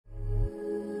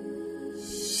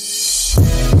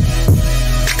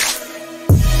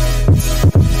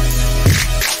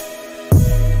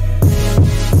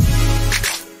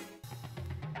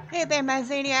there, my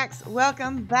Zaniacs!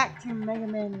 Welcome back to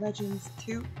Megaman Legends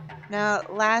 2. Now,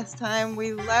 last time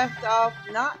we left off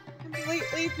not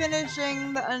completely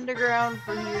finishing the underground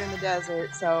for here in the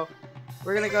desert, so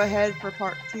we're gonna go ahead for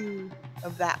part 2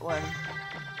 of that one.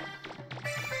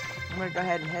 I'm gonna go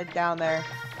ahead and head down there.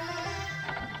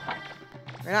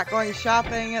 We're not going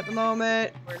shopping at the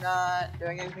moment, we're not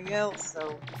doing anything else,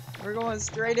 so we're going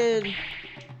straight in.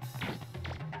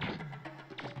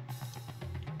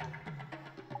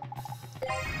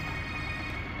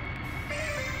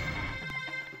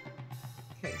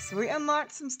 Okay, so we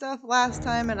unlocked some stuff last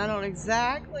time, and I don't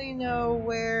exactly know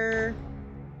where...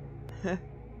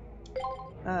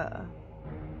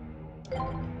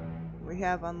 we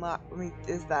have unlocked... I mean,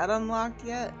 is that unlocked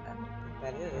yet? I don't think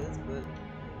that is, but...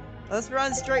 let's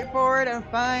run straight forward and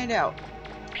find out.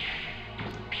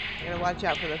 We gotta watch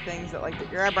out for the things that like to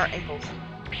grab our ankles.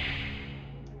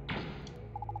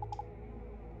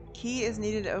 Key is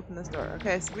needed to open this door.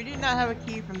 Okay, so we do not have a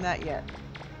key from that yet.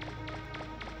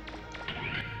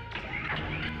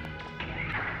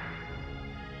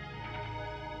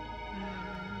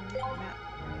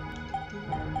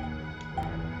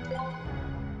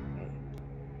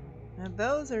 Now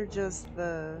those are just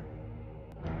the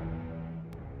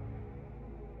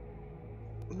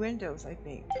windows, I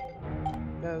think.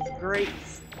 Those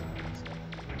grates.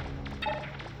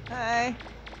 Hi.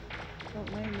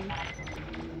 Don't mind me.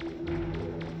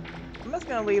 I'm just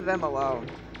gonna leave them alone.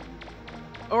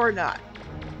 Or not.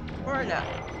 Or not.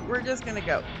 We're just gonna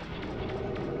go.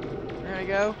 We're gonna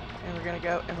go, and we're gonna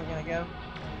go, and we're gonna go.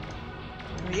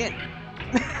 And we in.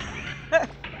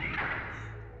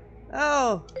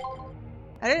 Oh.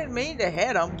 I didn't mean to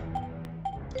hit them.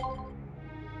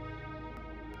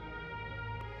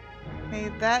 Okay,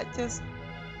 that just...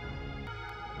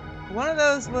 one of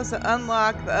those was to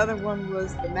unlock, the other one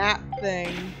was the map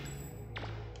thing.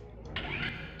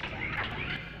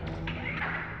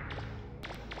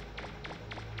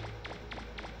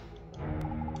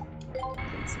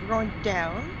 Okay, so we're going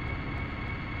down.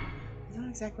 I don't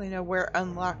exactly know where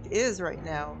unlocked is right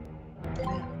now.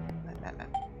 Map.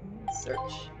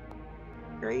 Search.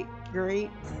 Great.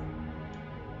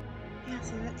 Yeah,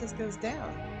 so that just goes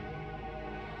down.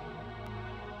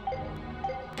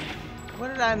 What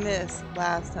did I miss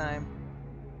last time?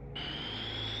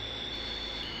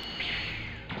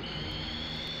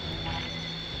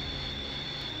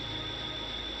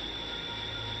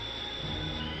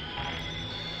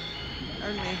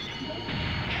 Pardon me.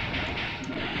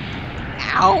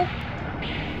 Ow!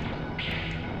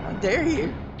 How dare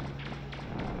you?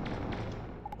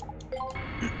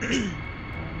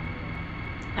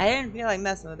 I didn't feel like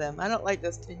messing with them. I don't like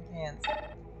those tin cans.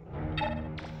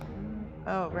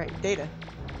 Oh, right. Data.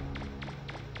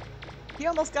 He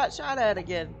almost got shot at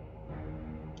again.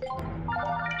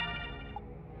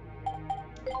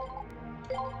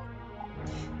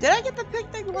 Did I get the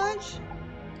picnic lunch?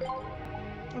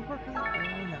 Oh, no.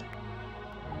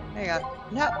 Hang on.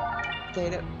 No.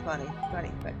 Data.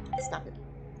 Funny, but stop it.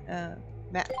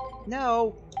 Map.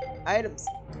 No. Items.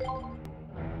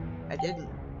 I didn't.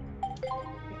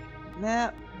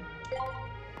 Map.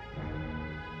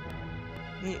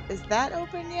 Is that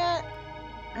open yet?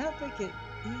 I don't think it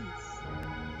is.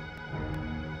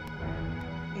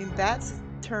 I mean, that's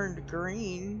turned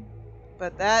green,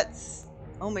 but that's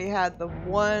only had the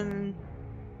one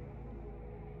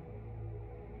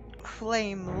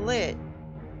flame lit.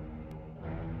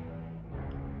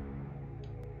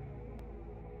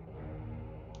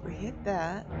 We hit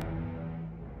that.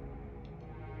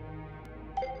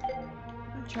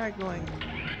 I'm gonna try going to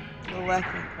the left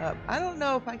and up. I don't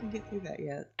know if I can get through that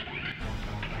yet.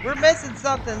 We're missing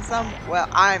something well,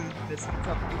 I'm missing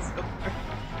something somewhere.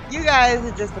 You guys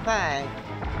are just a thing.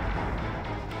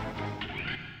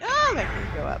 Oh, make me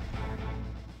go up.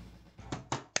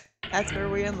 That's where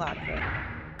we unlocked it.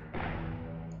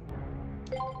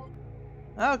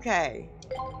 Okay.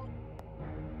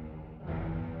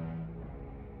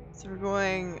 So we're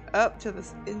going up to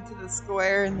into the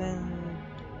square and then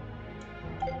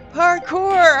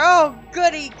parkour! Oh,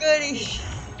 goody.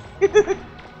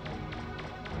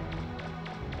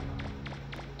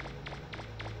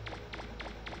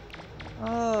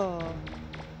 Oh.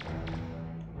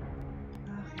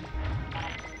 Okay.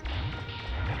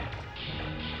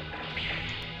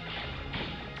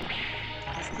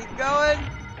 Just keep going.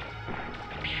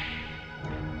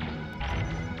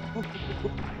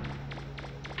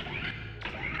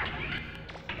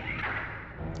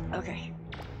 Okay.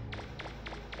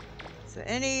 So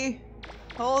any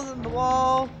holes in the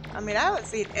wall? I mean, I haven't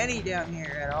seen any down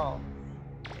here at all.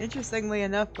 Interestingly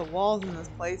enough, the walls in this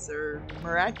place are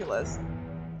miraculous.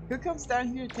 Who comes down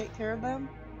here to take care of them?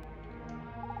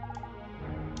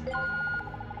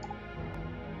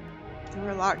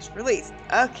 Door locks released.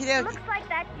 Okay. Looks like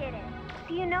that did it.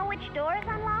 Do you know which door is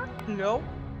unlocked? Nope.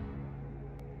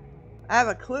 I have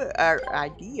a clue,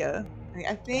 idea.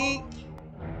 I think.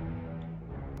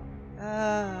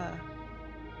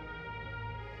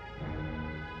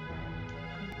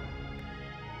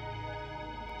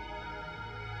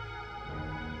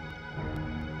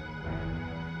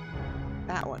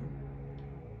 That one.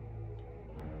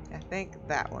 I think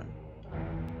that one.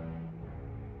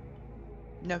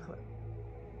 No clue.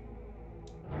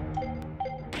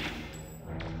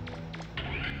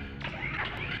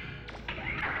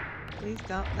 Please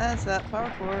don't mess up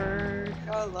parkour.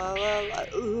 Oh, la la la.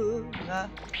 Ooh, la.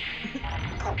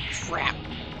 Oh, crap.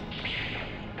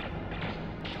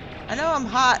 I know I'm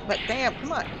hot, but damn,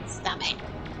 come on. Stop it.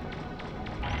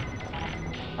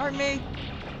 Pardon me.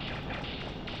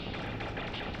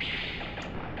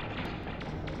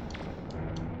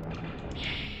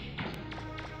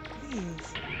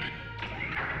 Please.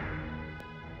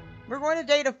 We're going to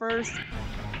data first.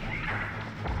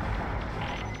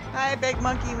 Hi, big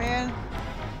monkey man.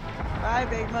 Bye,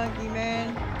 big monkey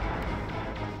man.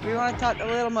 We want to talk to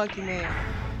little monkey man.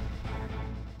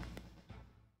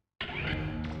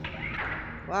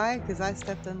 Why? Because I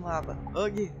stepped in lava.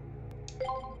 Again.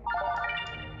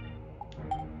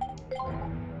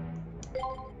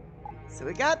 So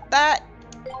we got that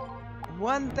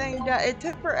one thing done. It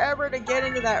took forever to get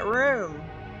into that room.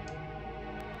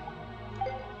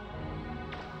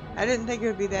 I didn't think it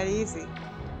would be that easy.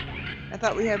 I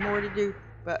thought we had more to do,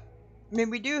 but I mean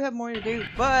we do have more to do,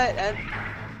 but I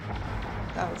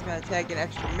thought it was going to take an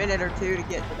extra minute or two to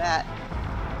get to that.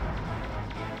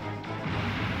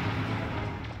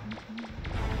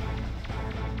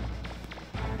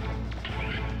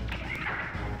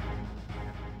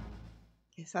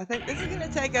 Okay, so I think this is going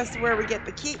to take us to where we get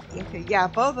the key. Okay, yeah,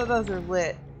 both of those are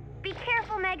lit. Be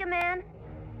careful, Megaman.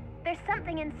 There's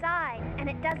something inside, and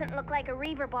it doesn't look like a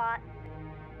Reaver bot.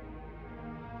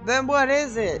 Then what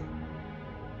is it?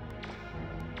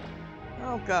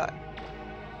 Oh god.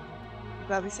 I'm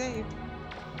glad we saved.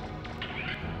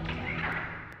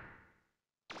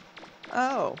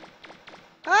 Oh.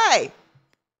 Hi!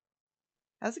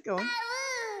 How's it going?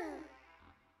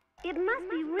 It must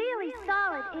be really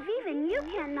solid if even you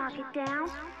can't knock it down.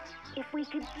 If we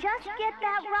could just get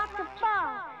that rock to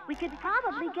fall, we could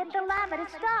probably get the lava to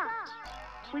stop.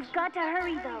 We've got to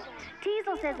hurry though.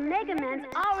 Teasel says Megaman's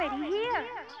already here.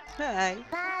 Hi.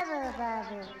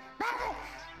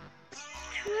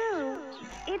 True.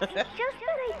 It's just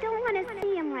that I don't want to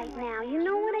see him right now. You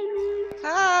know what I mean?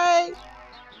 Hi!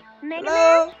 Megaman?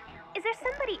 Hello? Is there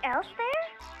somebody else there?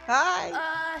 Hi!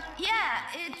 Yeah,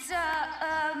 it's,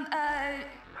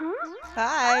 Huh?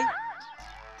 Hi!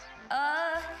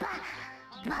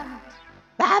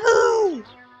 Babu!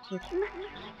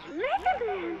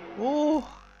 Megaman! Oh.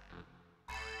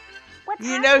 What's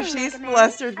You know happening, she's Megaman?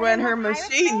 flustered Are when there her no pirates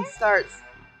machine there? starts.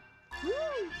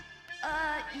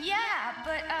 yeah,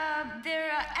 but, they're,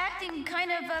 acting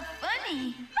kind of,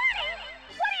 funny. Funny?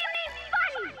 What do you mean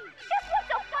funny? Just what's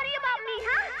so funny about me,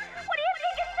 huh? What do you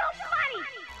think is so funny?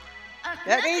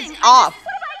 That Nothing, means I off.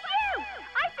 What about you?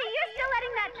 I see you're still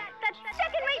letting that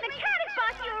second-rate mechanic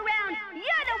boss you around.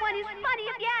 You're the one who's funny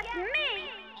if you ask me.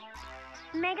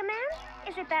 Megaman?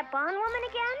 Is it that Bond woman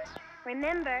again?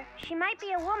 Remember, she might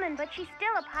be a woman, but she's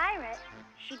still a pirate.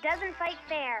 She doesn't fight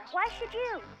fair. Why should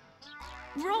you?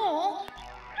 Roll.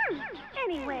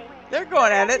 Anyway. They're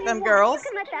going at it, them girls.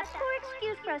 You can let that poor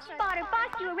excuse for a spotter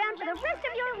boss you around for the rest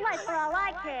of your life for all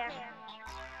I care.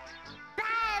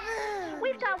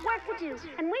 We've got work to do,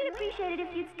 and we'd appreciate it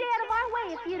if you'd stay out of our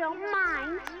way if you don't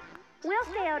mind. We'll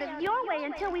stay out of your way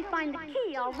until we find the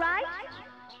key, all right?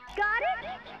 Got it?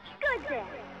 Good then.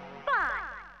 Bye.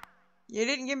 You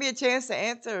didn't give me a chance to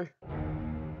answer.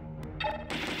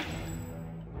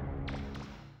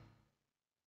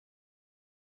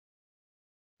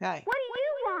 Hi. What do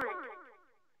you want?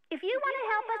 If you want to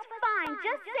help us, fine,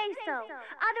 just say so.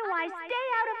 Otherwise, stay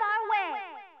out of our way.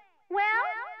 Well?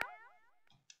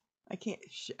 I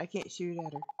can't shoot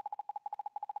at her.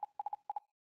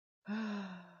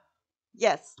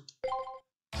 Yes.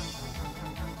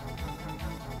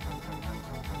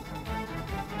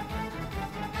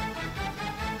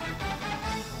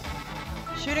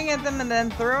 Shooting at them and then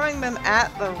throwing them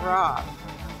at the rock.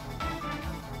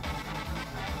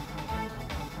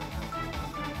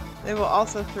 They will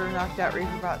also throw knocked out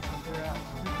Reaper bots into the rock.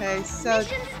 Okay, so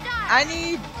Mission start. I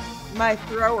need my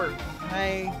thrower,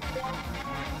 my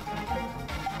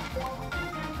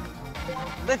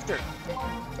lifter.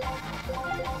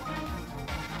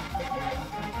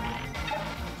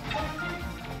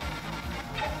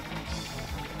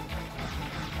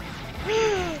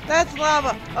 That's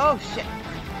lava. Oh shit.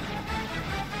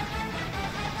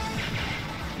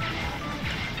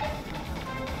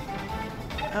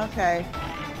 Okay.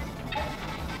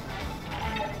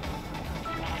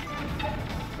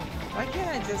 Why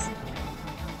can't I just...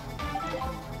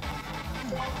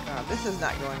 Oh, this is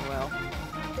not going well.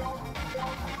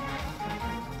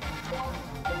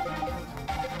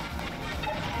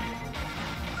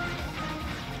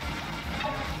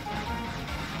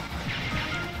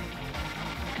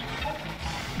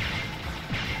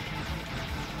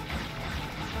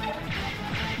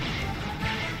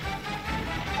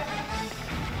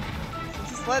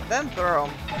 Just let them throw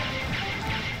them.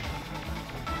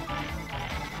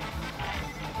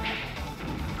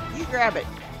 You grab it.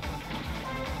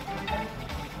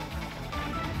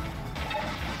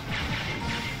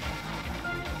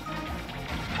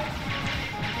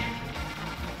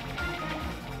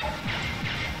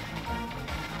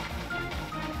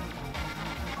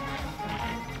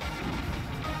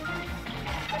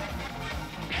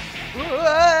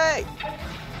 Wait!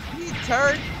 You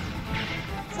turd!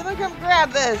 Someone come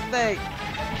grab this thing!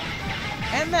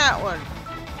 And that one!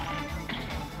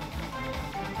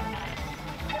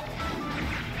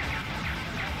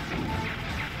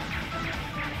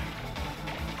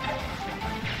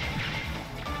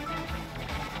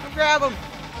 Come grab them!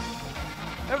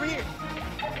 Over here!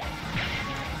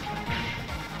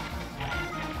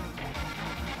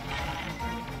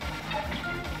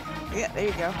 Yeah, there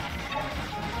you go.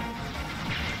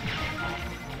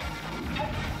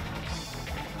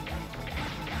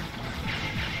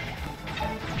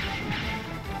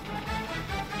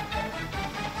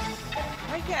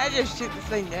 Why can't I just shoot this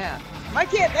thing down? Why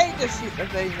can't they just shoot the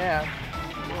thing down?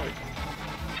 Lord.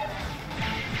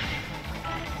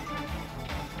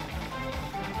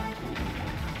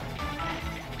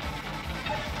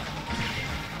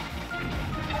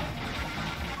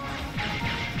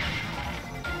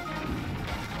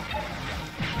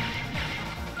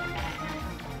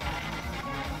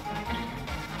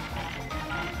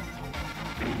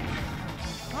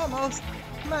 Almost.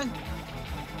 Come on.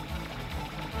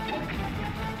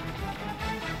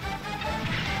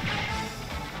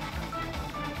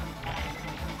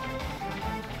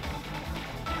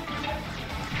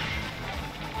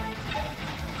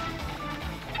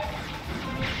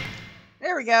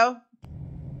 There we go.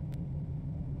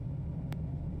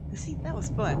 See, that was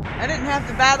fun. I didn't have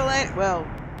to battle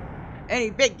any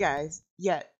big guys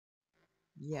yet.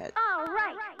 All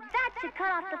right, that should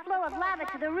cut off the flow of lava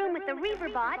to the room with the Reaver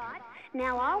bot.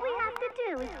 Now all we have to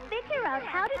do is figure out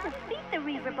how to defeat the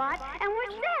Reaver bot, and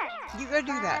we're set. You go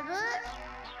do that.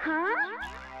 Huh?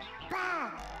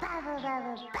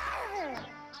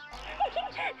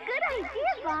 Good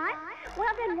idea, Bot.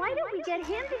 Well, then why don't we get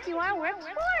him to do our work for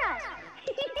us?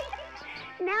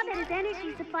 Now that his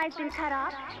energy supply's been cut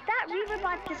off, that Reaver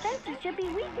bot's defenses should be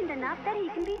weakened enough that he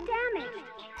can be damaged.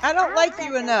 I don't like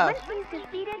you enough. Once he's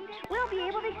defeated, we'll be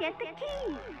able to get the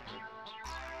key.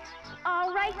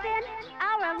 All right then,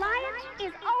 our alliance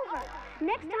is over.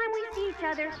 Next time we see each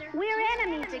other, we're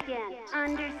enemies again.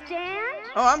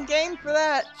 Understand? Oh, I'm game for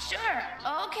that. Sure,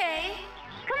 okay.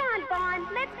 Come on, Bond,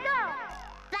 let's go.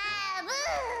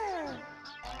 Babu!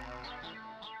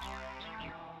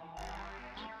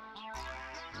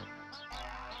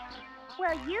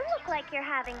 Well, you look like you're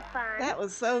having fun. That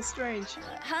was so strange.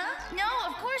 Huh? No,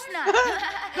 of course not.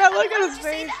 Now look Why at would his you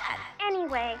say face. that?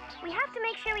 Anyway, we have to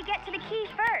make sure we get to the key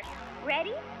first.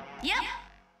 Ready? Yep.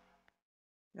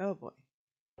 Oh boy.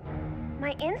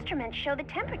 My instruments show the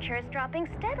temperature is dropping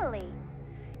steadily.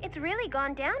 It's really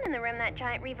gone down in the room that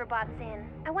giant Reaver bot's in.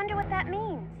 I wonder what that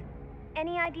means.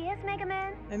 Any ideas,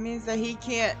 Megaman? It means that he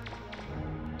can't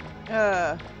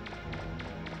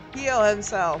heal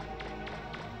himself.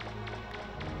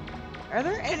 Are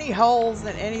there any holes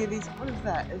in any of these? What is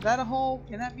that? Is that a hole?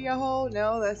 Can that be a hole?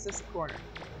 No, that's just a corner.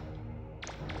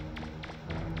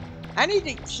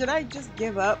 Should I just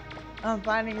give up on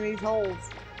finding these holes?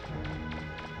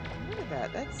 Look at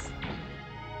that, that's...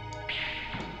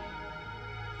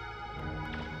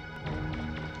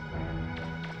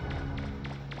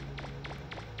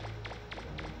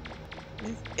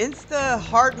 It's insta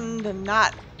hardened and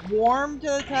not warm to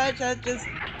the touch. That just...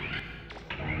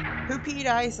 Who peed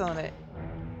ice on it?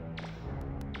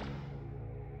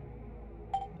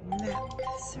 Map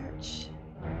search.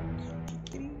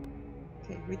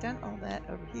 Okay, we done all that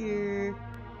over here.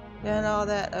 Done all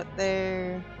that up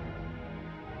there.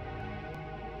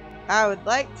 I would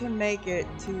like to make it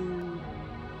to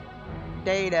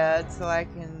data so I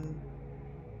can...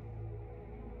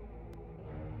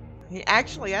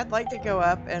 Actually, I'd like to go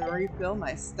up and refill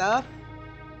my stuff.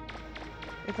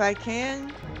 If I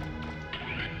can.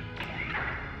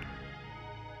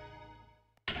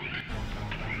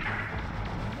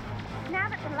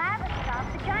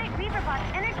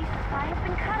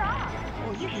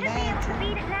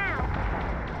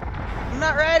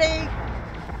 not ready.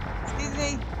 Excuse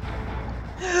me.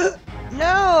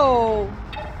 No.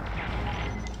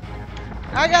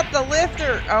 I got the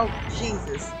lifter. Oh,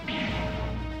 Jesus.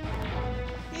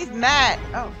 He's mad.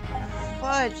 Oh,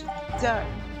 fudge duck.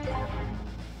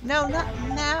 No, not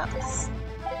naps.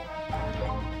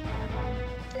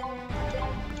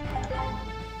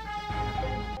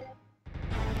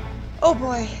 Oh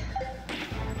boy.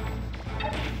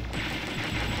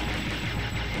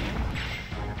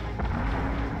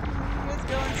 Let's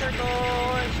go in circle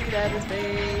and shoot at his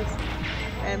face.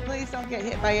 And please don't get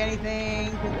hit by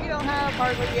anything, because we don't have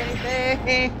hardly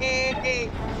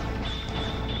anything.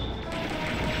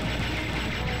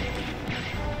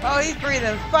 Oh, he's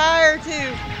breathing fire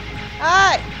too.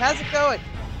 Hi, how's it going?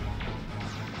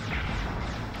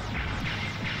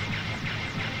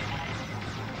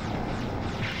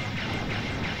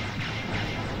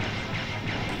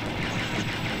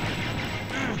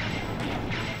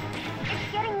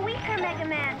 It's getting weaker,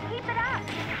 Megaman. Keep it up.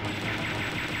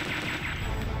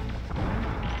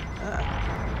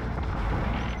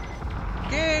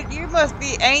 Dude, you must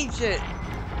be ancient.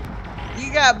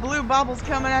 You got blue bubbles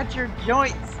coming out your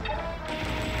joints.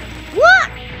 What?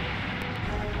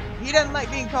 He doesn't like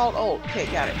being called old. Okay,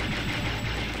 got it.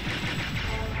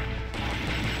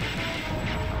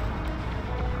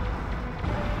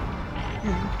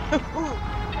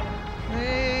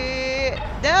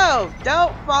 No,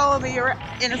 don't follow me around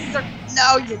in a circle.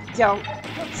 No, you don't.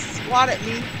 Don't swat at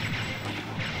me.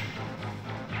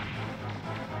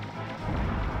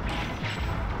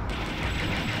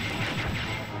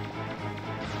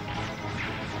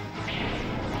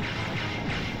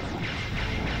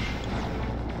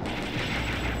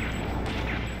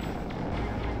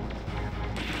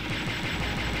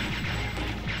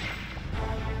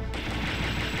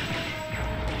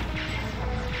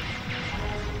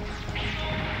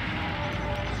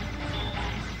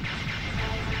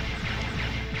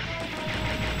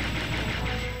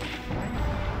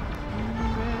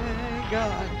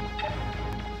 God.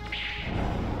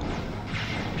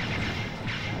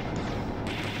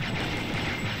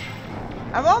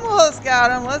 I've almost got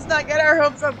him. Let's not get our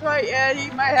hopes up quite yet. He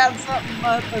might have something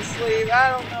up his sleeve.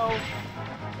 I don't know.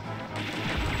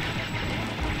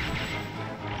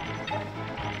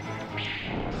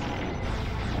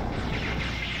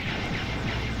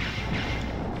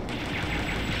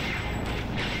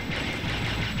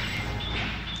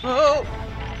 Oh.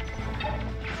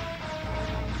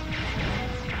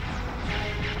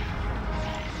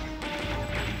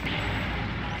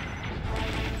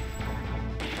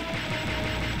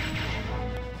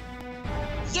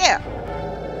 Yeah.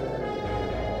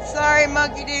 Sorry,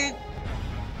 monkey dude.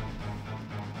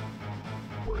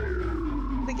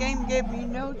 The game gave me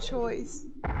no choice.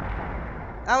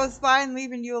 I was fine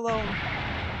leaving you alone.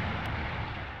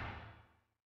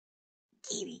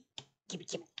 Gimme, gimme,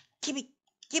 gimme, gimme,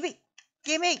 gimme,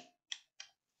 gimme.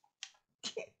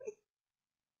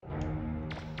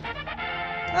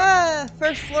 Ah,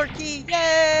 first floor key,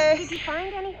 yay! Did you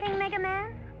find anything,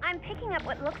 Megaman? I'm picking up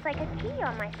what looks like a key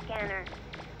on my scanner.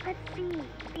 Let's see.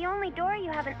 The only door you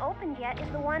haven't opened yet is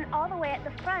the one all the way at the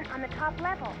front on the top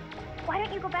level. Why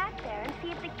don't you go back there and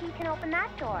see if the key can open that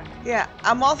door? Yeah,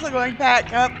 I'm also going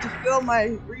back up to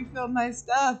refill my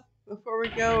stuff before we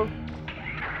go.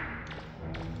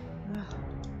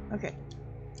 Okay.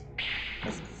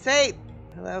 Let's save.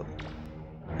 Hello.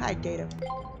 Hi, Data.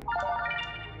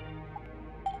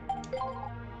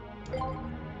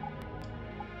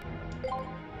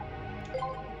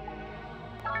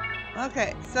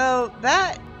 Okay, so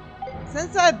that,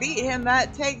 since I beat him,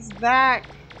 that takes back,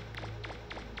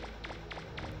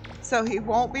 so he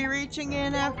won't be reaching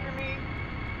in after me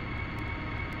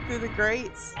through the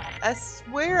grates. I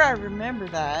swear I remember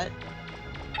that.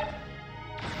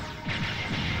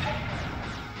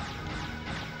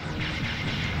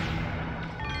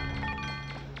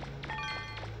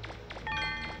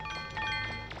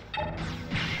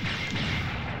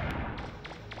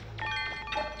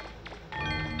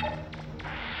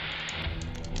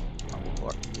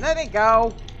 Let me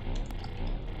go.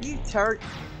 You turd.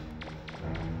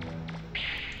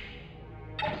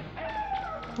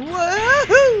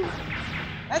 Woohoo!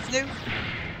 That's new.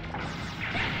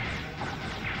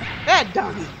 Bad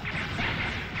doggy.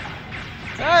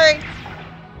 Sorry.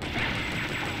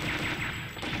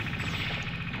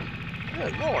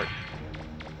 Good lord.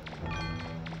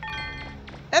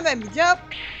 That made me jump.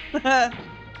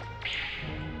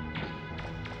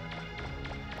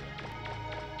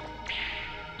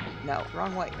 No,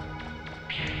 wrong way.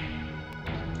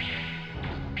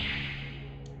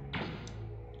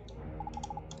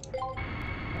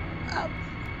 Oh.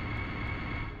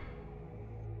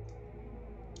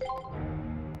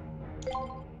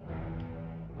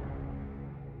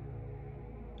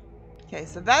 Okay,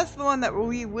 so that's the one that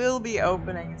we will be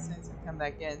opening as soon as we come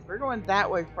back in. We're going that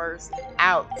way first,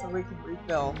 out, so we can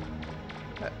refill.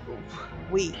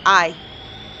 I,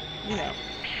 you know.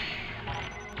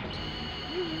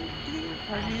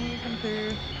 Pardon me, come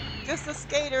through. Just a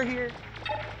skater here.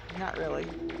 Not really.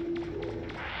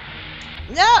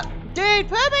 No! Dude,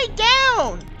 put me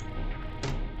down!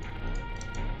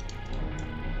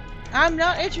 I'm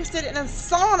not interested in a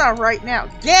sauna right now.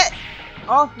 Get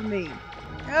off of me.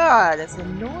 God, that's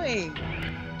annoying.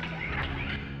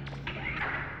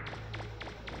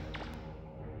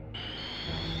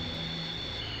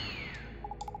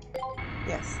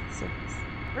 Yes, circus.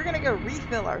 We're gonna go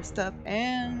refill our stuff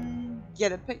and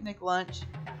get a picnic lunch.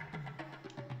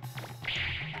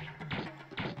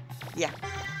 Yeah.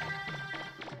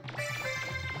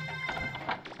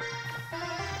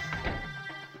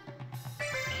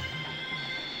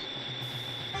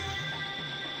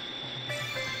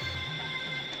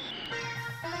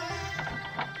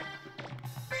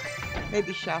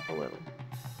 Maybe shop a little.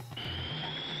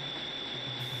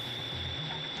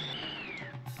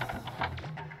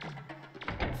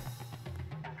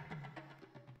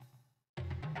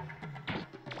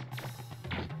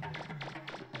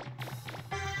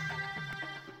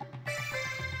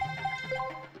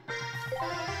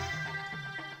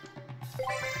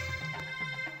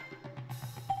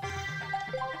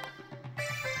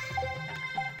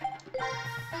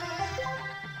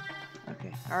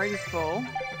 Okay, already full.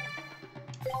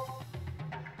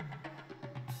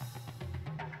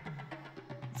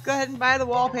 Let's go ahead and buy the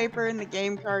wallpaper and the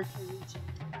game cartridge.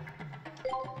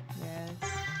 Yes.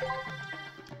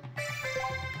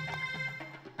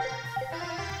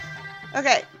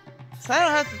 Okay, so I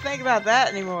don't have to think about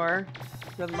that anymore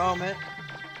for the moment.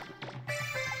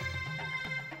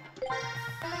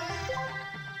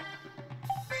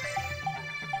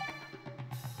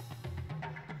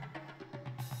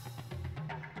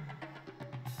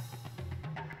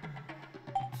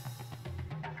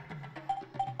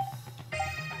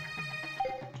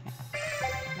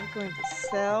 We're going to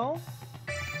sell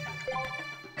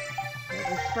the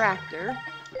refractor.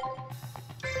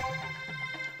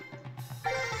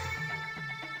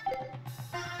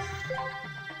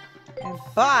 And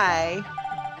buy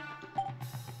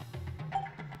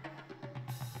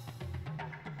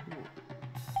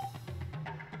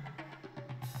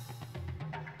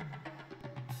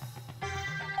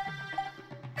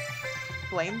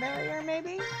flame barrier,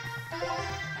 maybe?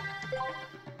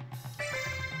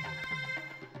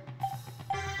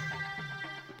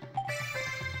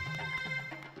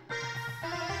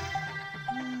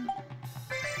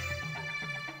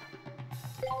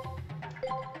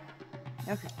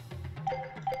 Okay.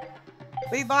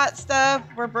 We bought stuff.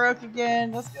 We're broke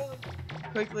again. Let's go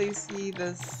quickly see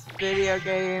this video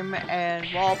game and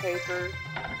wallpaper.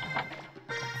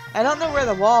 I don't know where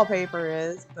the wallpaper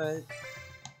is, but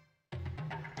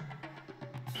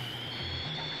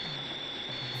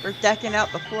we're decking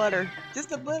out the flutter.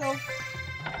 Just a little.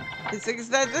 It's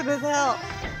expensive as hell.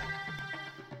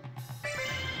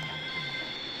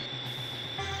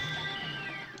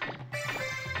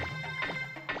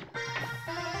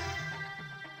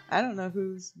 I don't know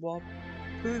whose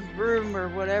room or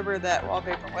whatever that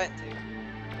wallpaper went to.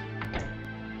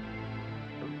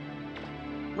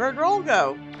 Where'd Roll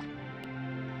go?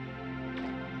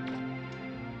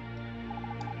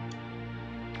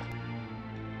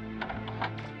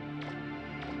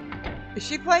 Is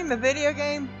she playing the video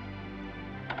game?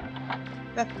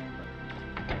 That's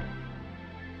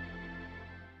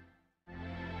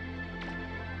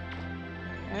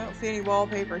I don't see any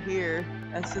wallpaper here.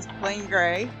 That's just plain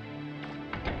gray.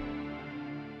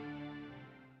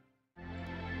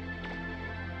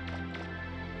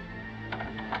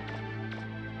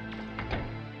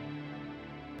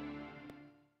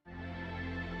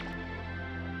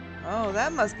 Oh,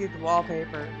 that must be the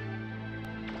wallpaper.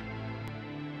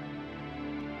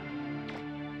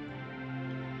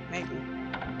 Maybe.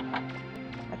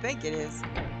 I think it is.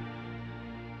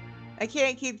 I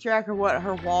can't keep track of what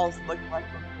her walls look like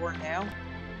before now.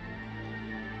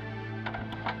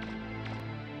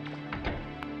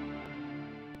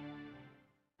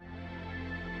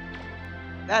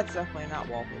 That's definitely not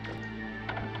wallpaper.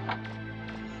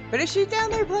 But is she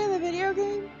down there playing the video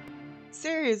game?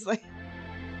 Seriously.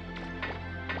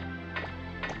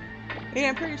 Yeah,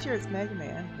 I'm pretty sure it's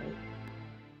Megaman.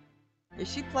 But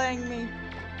is she playing me?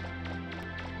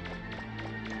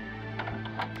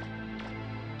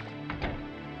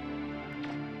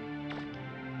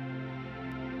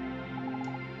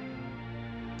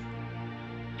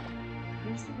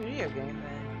 Where's the video game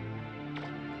then?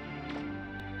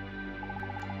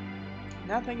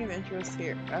 Nothing of interest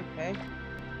here. Okay.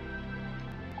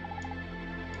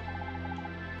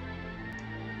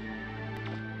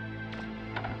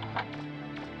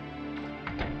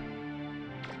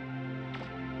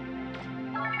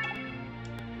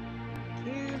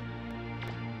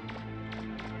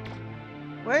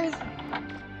 Where's...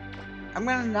 I'm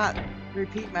gonna not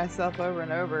repeat myself over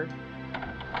and over.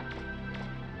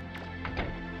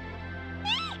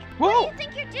 Whoa! What do you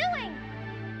think you're doing?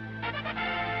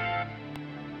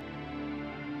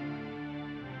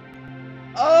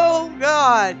 Oh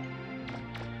God!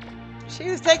 She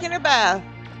was taking a bath.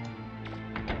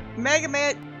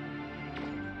 Megaman.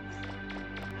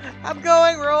 I'm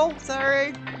going, roll.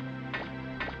 Sorry.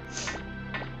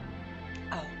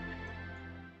 Oh.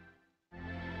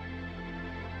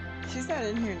 She's not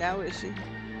in here now, is she?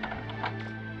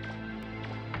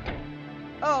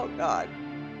 Oh God.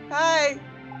 Hi.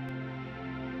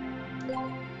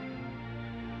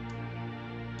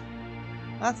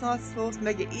 Lots and lots of tools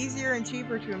make it easier and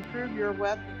cheaper to improve your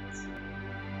weapons.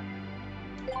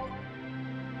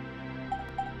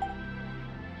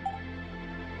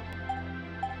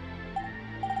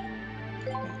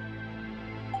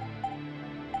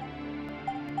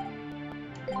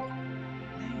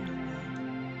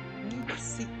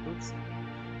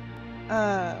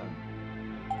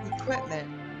 Equipment.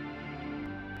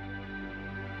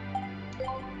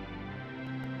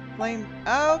 Flame.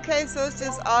 Okay, so it's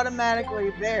just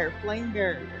automatically there. Flame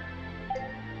barrier.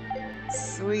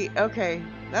 Sweet. Okay,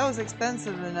 that was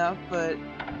expensive enough, but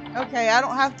okay, I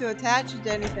don't have to attach it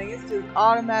to anything. It's just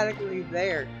automatically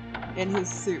there in his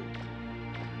suit.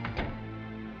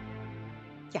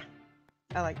 Yeah,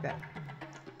 I like that.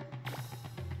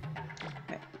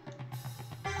 Okay.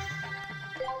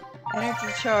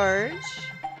 Energy charge.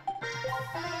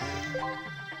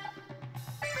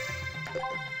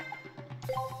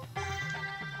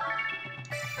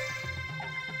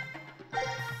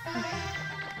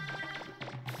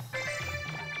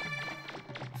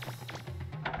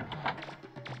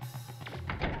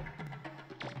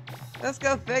 Let's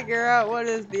go figure out what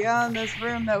is beyond this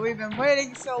room that we've been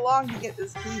waiting so long to get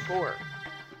this key for.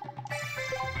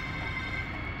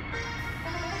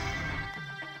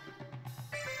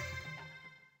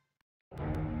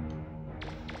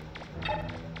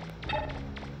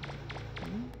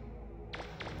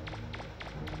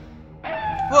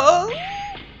 Whoa!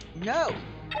 No!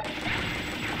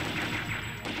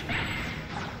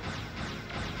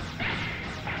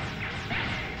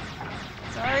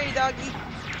 Sorry, doggy.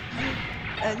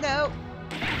 No.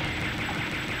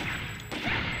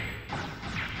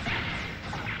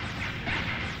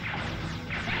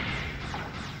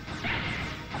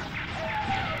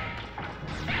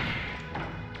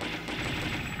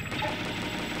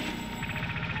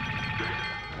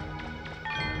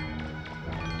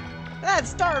 That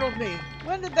startled me.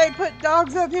 When did they put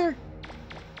dogs up here?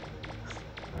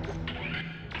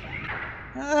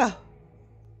 Ah.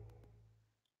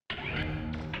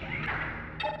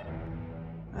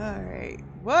 Alright,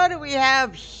 what do we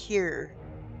have here?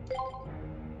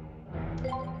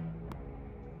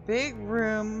 Big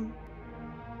room.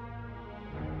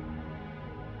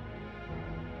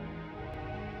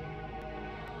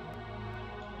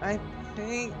 I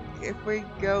think if we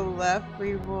go left,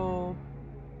 we will...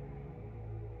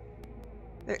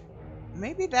 There,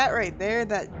 maybe that right there,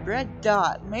 that red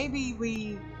dot. Maybe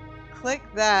we click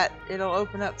that, it'll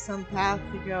open up some path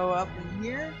to go up in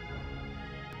here.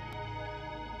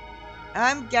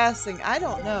 I'm guessing. I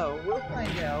don't know. We'll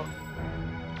find out.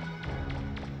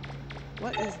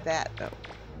 What is that, though?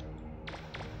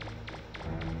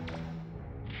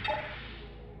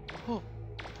 Oh.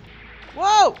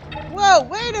 Whoa! Whoa!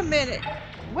 Wait a minute!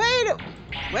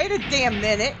 Wait a damn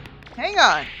minute! Hang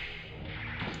on!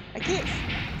 I can't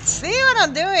see what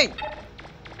I'm doing!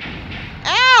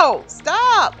 Ow!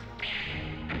 Stop!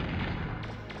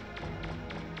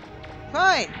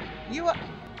 Fine. You are...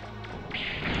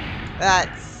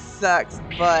 That sucks,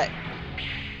 but...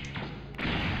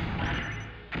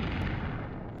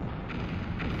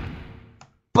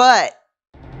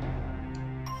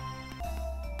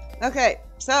 Okay,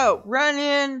 so run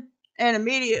in and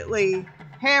immediately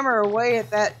hammer away at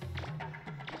that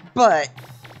butt.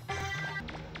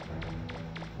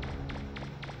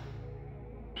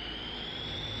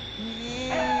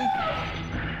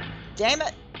 Damn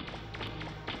it!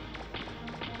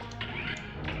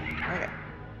 Okay.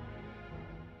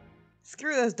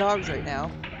 Screw those dogs right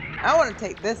now. I want to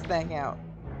take this thing out.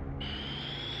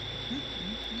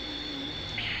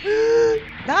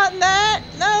 Not that!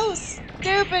 No!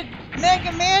 Stupid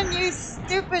Megaman, you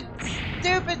stupid.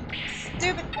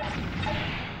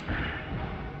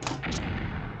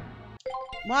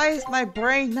 Why is my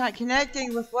brain not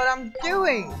connecting with what I'm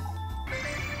doing?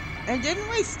 And didn't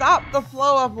we stop the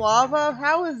flow of lava?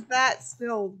 How is that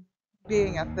still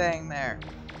being a thing there?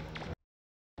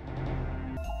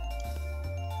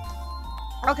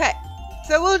 Okay,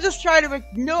 so we'll just try to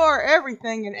ignore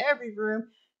everything in every room,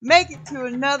 make it to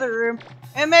another room,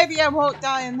 and maybe I won't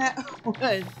die in that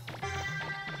one.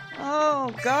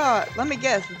 Oh god, let me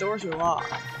guess, the doors are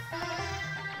locked.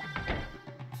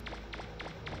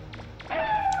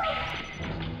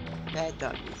 Bad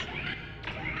doggies.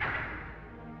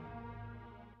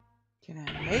 Can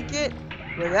I make it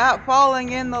without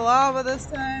falling in the lava this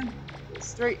time?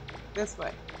 Straight this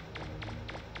way.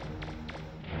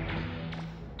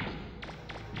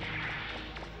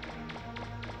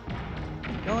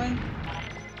 Going.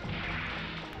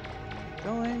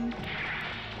 Going.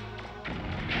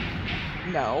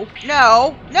 No.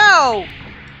 No! No!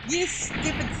 You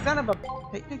stupid son of a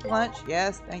picnic lunch.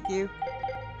 Yes, thank you.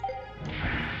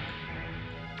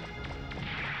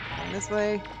 This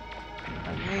way.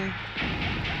 Me.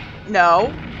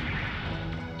 No.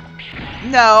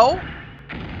 No.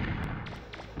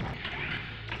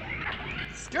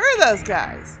 Screw those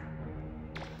guys.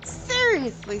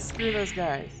 Seriously, screw those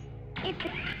guys.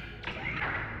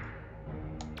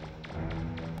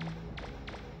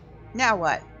 Now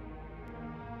what?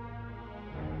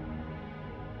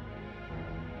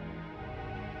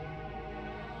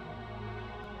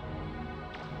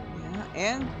 Yeah,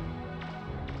 and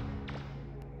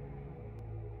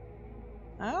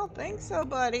I don't think so,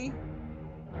 buddy.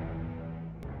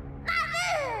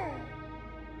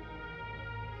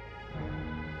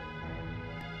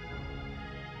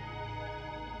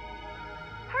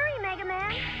 Hurry,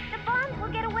 Megaman. The bombs will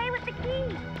get away with the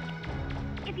key.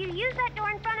 If you use that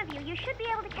door in front of you, you should be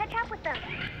able to catch up with them.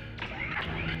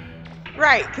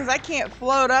 Right, because I can't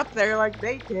float up there like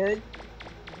they could.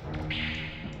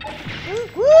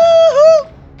 Woohoo!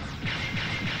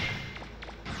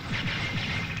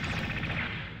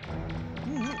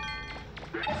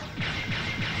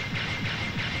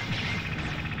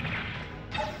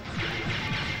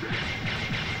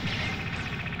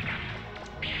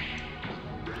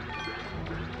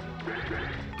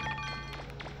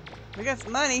 We got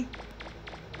some money.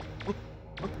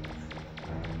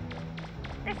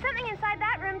 There's something inside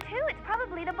that room, too. It's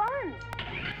probably the bombs.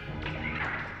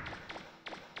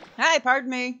 Hi, pardon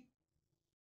me.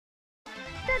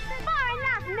 That's far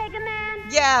enough,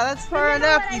 Megaman. Yeah, that's far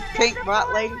enough, you pink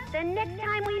bot lady. The next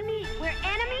time we meet, we're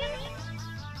enemies?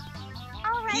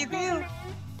 All right, Keep you. Megaman.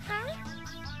 Huh?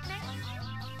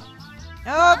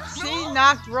 Oh, she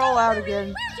knocked Roll out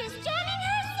again. We're just jamming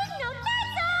her signal,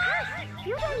 that's all!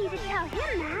 You don't need to tell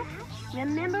him that.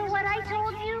 Remember what I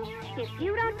told you? If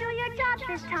you don't do your job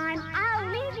this time, I'll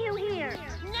leave you here.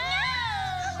 No!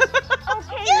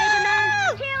 Okay,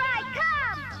 Megaman, here I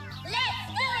come! Let's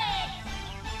do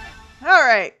it! All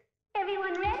right.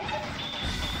 Everyone ready?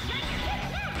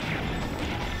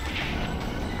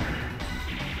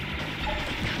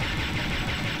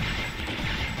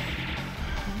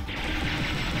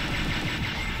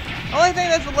 Only thing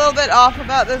that's a little bit off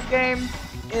about this game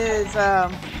is,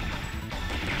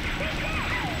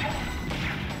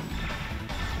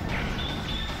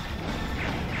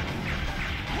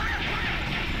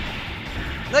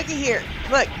 looky here.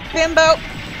 Look, Bimbo.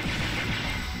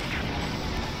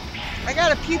 I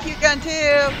got a pew-pew gun,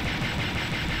 too.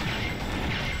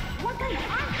 What kind of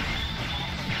arm?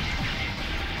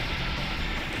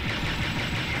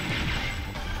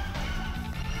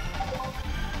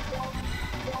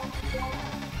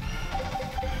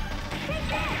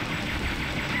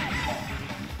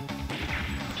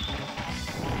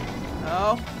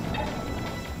 Oh.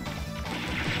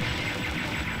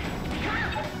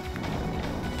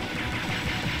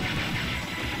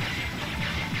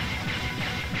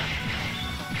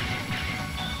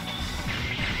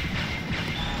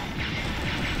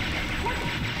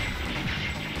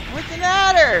 What's the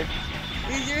matter?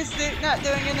 Is your suit not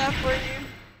doing enough for you?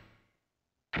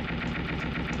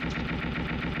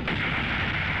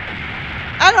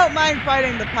 I don't mind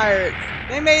fighting the pirates.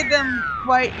 They made them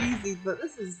quite easy, but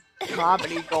this is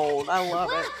comedy gold. I love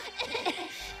it.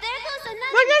 There goes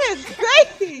another. Look at his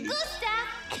face! Gustav!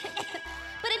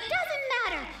 But it doesn't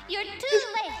matter. You're too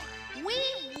late. We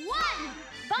won!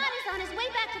 Bot is on his way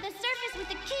back to the surface with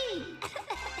the key.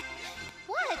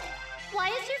 What? Why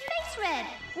is your face red?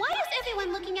 Why is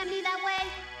everyone looking at me that way?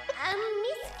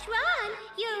 Miss Tron,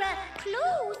 your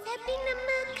clothes have been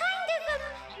kind of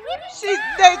ripped. She's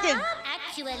naked.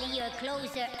 Actually, your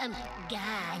clothes are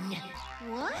gone.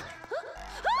 What?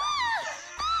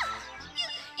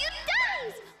 You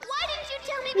dummies! Why didn't you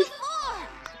tell me before?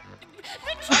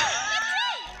 Retreat!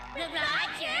 Retreat!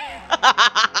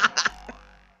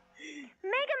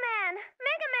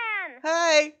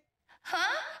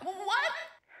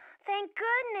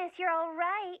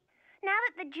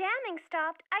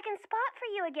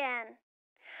 you again.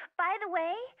 By the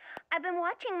way, I've been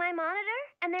watching my monitor,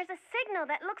 and there's a signal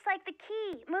that looks like the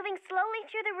key moving slowly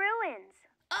through the ruins.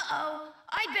 Uh-oh,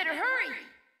 I'd better hurry.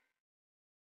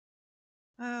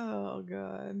 Oh,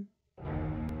 God.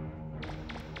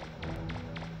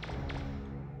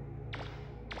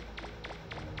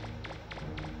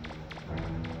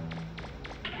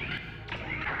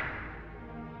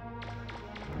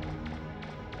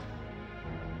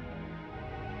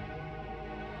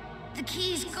 The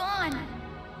key's gone.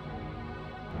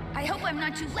 I hope I'm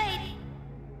not too late.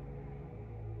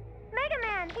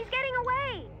 Megaman, he's getting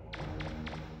away.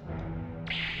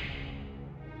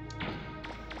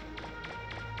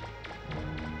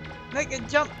 Make a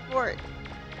jump for it.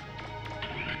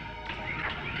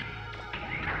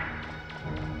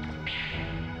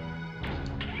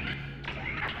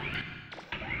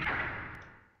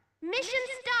 Mission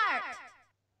start.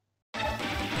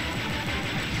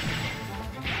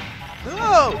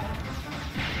 Oh!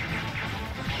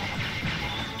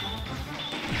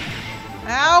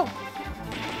 Ow!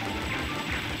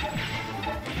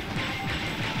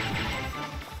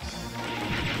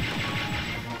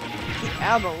 Get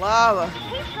out of the lava.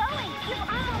 Keep going. You've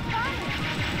almost got it.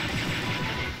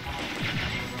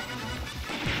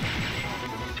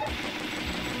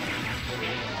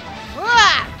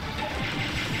 Ah!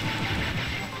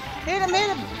 Hit him, hit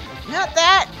him. Not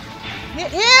that.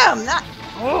 Hit him, not...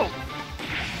 Oh!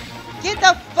 Get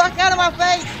the fuck out of my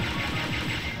face!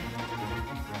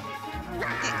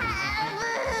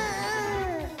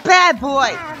 Bad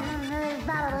boy!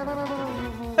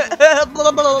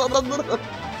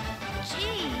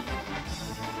 Gee,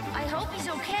 I hope he's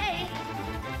okay.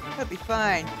 He'll be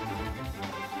fine.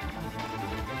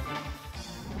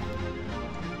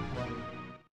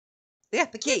 Yeah,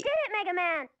 the key. You did it,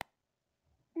 Megaman.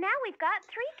 Now we've got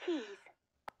 3 keys.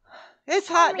 It's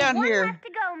hot Only down one here. left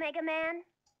to go, Megaman.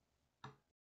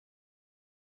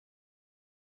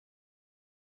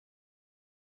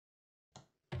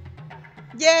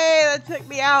 Yay, that took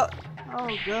me out.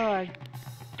 Oh, God.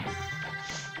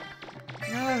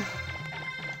 Ugh.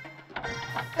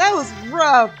 That was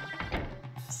rough.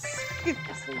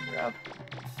 Seriously rough.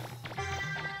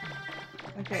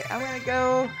 Okay, I'm gonna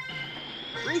go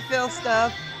refill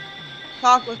stuff.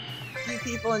 Talk with a few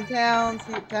people in town.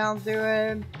 See what town's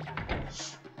doing.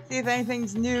 See if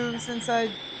anything's new since I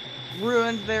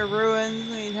ruined their ruins.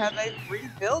 I mean, have they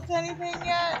rebuilt anything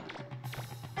yet?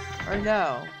 Or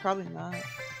no? Probably not.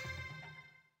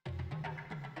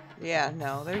 Yeah,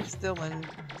 no, they're still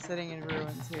sitting in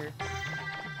ruins here.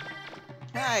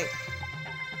 Hi!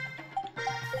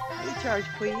 Recharge,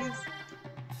 please.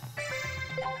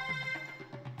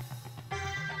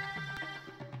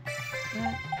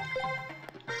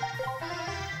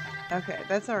 Okay,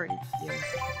 that's already... Yeah.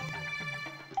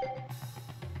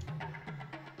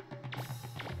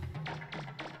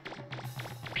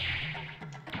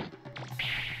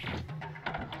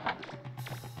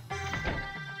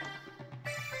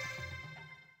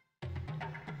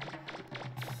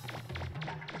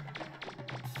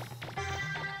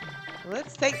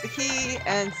 Let's take the key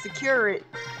and secure it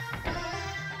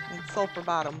in Sulphur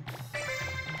Bottom.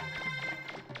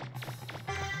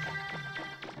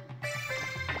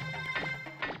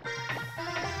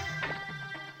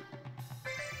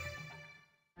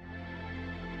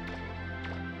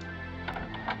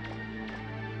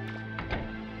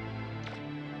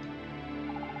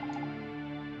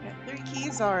 Got 3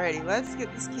 keys already. Let's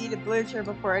get this key to Blucher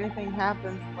before anything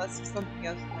happens, unless there's something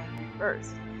else we want to do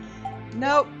first.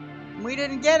 Nope. We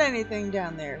didn't get anything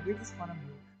down there. We just want to move.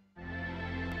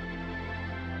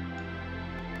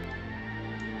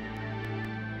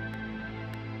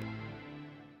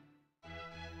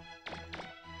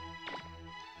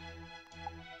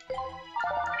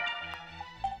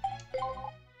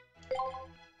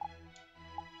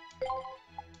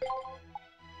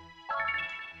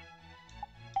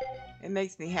 It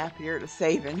makes me happier to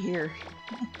save in here.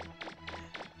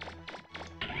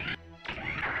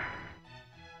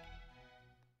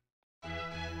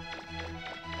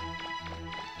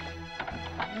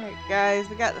 Alright guys,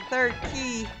 we got the 3rd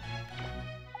key.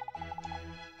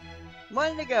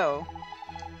 1 to go.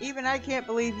 Even I can't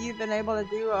believe you've been able to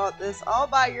do all this all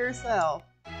by yourself.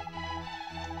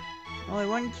 Only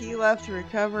 1 key left to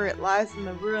recover. It lies in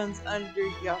the ruins under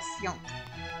Yosyunk.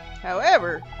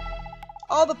 However,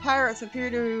 all the pirates appear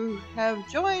to have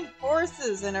joined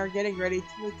forces and are getting ready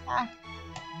to attack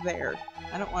there.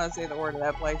 I don't want to say the word of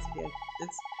that place again.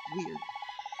 It's weird.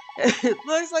 It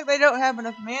looks like they don't have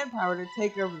enough manpower to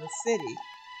take over the city.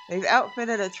 They've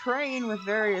outfitted a train with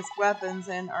various weapons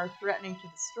and are threatening to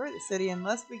destroy the city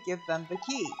unless we give them the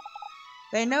key.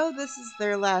 They know this is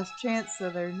their last chance, so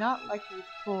they're not likely to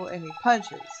pull any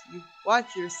punches. You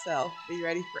watch yourself, be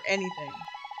ready for anything.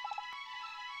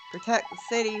 Protect the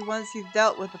city. Once you've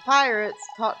dealt with the pirates,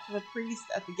 talk to the priest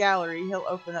at the gallery. He'll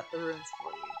open up the ruins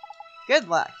for you. Good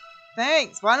luck.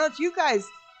 Thanks. Why don't you guys,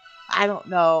 I don't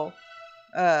know,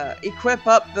 equip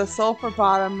up the sulfur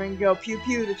bottom and go pew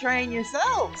pew to train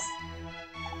yourselves?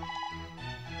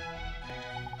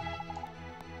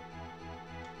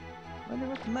 Wonder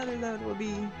what the mother load will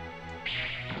be.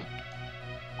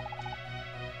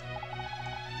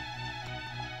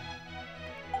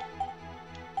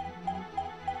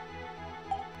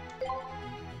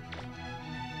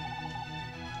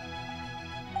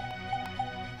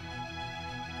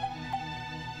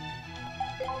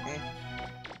 Okay.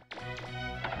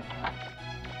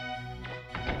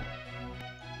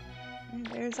 And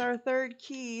there's our third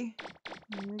key.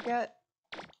 And we got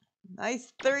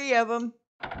nice 3 of them.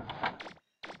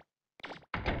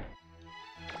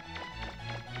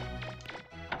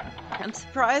 I'm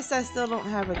surprised I still don't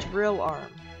have a drill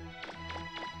arm.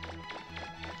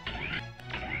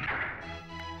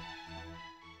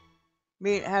 I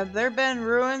mean, have there been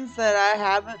ruins that I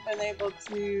haven't been able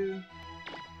to,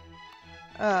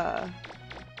 that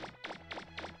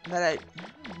I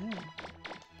don't know.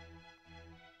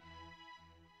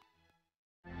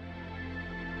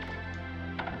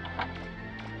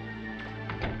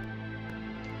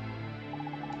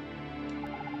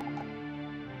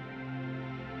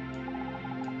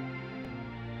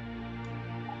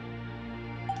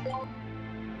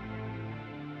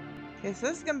 Okay, so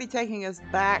this is going to be taking us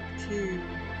back to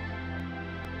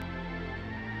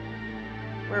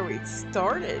where we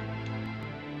started.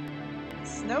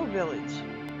 Snow Village.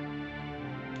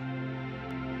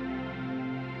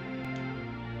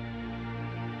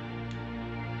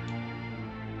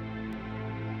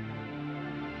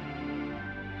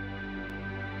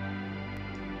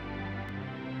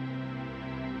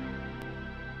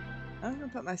 I'm going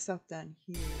to put myself down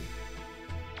here.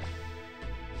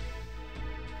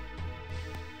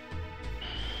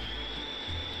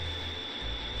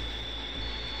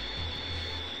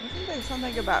 Wasn't there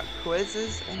something about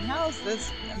quizzes? And how's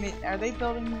this? I mean, are they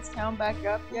building this town back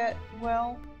up yet?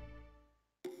 Well,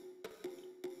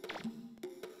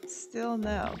 still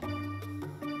no.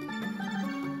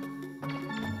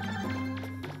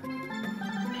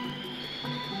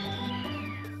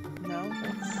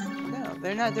 No,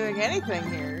 they're not doing anything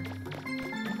here.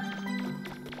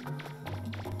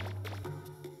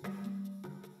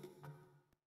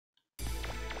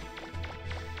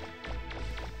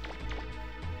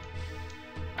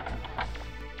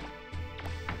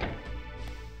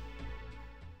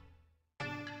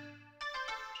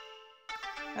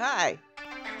 Hi.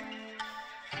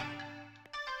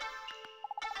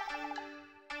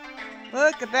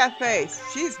 Look at that face.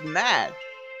 She's mad.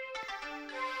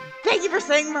 Thank you for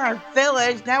saving our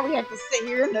village. Now we have to sit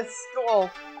here in this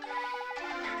school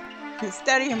and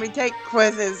study and we take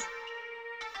quizzes.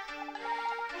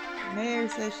 Mayor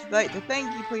says she'd like to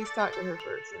thank you. Please talk to her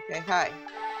first. Okay, hi.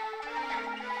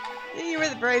 You were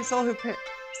the brave soul who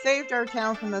saved our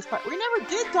town from this fight. We never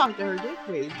did talk to her, did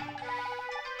we?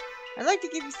 I'd like to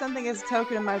give you something as a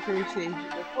token of my appreciation.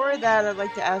 Before that, I'd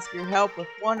like to ask your help with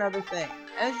one other thing.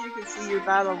 As you can see, your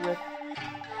battle with...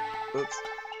 Oops.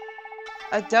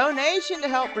 A donation to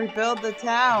help rebuild the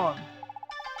town.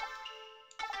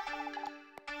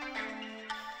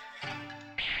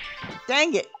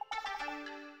 Dang it.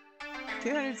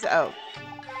 200... Oh.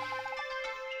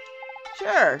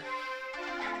 Sure.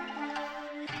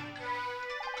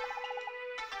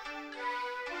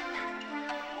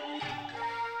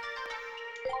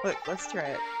 Look, let's try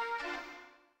it.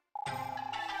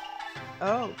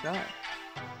 Oh, God.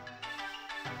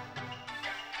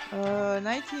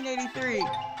 1983.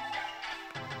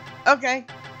 Okay.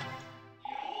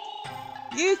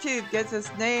 YouTube gets its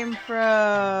name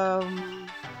from...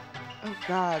 Oh,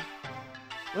 God.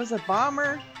 Was it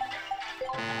Bomber?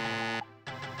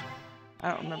 I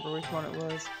don't remember which one it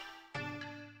was.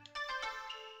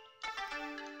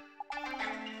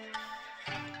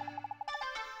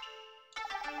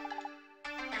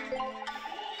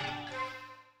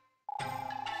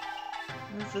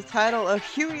 It's the title of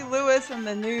Huey Lewis and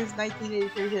the News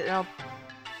 1983 hit album.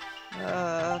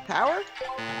 Power?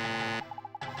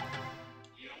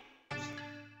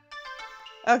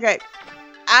 Okay.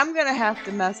 I'm gonna have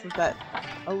to mess with that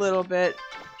a little bit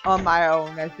on my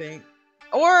own, I think.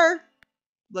 Or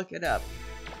look it up.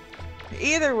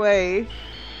 Either way,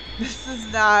 this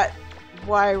is not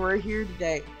why we're here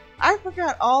today. I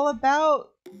forgot all about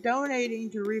donating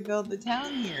to rebuild the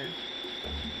town here.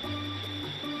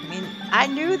 I mean, I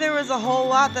knew there was a whole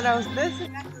lot that I was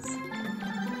missing.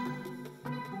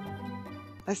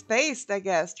 I spaced, I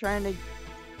guess, trying to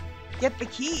get the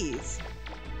keys.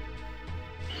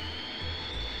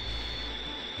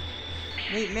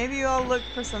 Maybe I'll look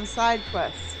for some side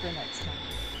quests for next time.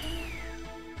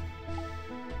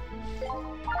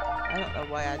 I don't know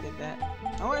why I did that.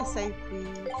 I want to save, please.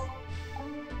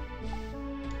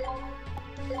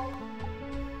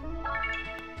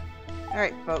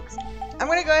 Alright, folks. I'm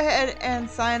going to go ahead and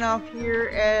sign off here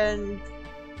and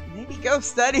maybe go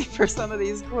study for some of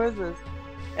these quizzes.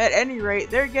 At any rate,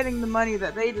 they're getting the money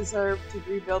that they deserve to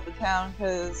rebuild the town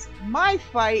because my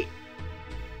fight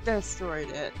destroyed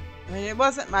it. I mean, it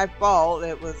wasn't my fault,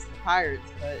 it was the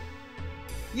pirates, but,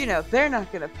 you know, they're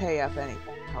not going to pay up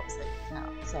anything to help save the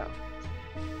town, so.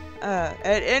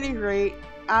 At any rate,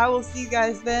 I will see you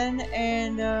guys then,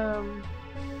 and,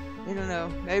 I don't know,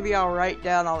 maybe I'll write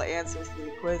down all the answers to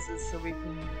the quizzes so we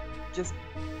can just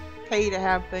pay to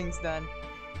have things done.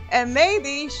 And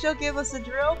maybe she'll give us a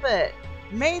drill bit.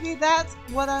 Maybe that's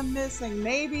what I'm missing.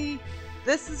 Maybe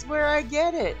this is where I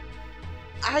get it.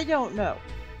 I don't know.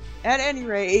 At any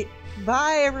rate,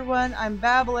 bye everyone. I'm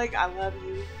babbling. I love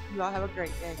you. You all have a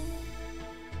great day.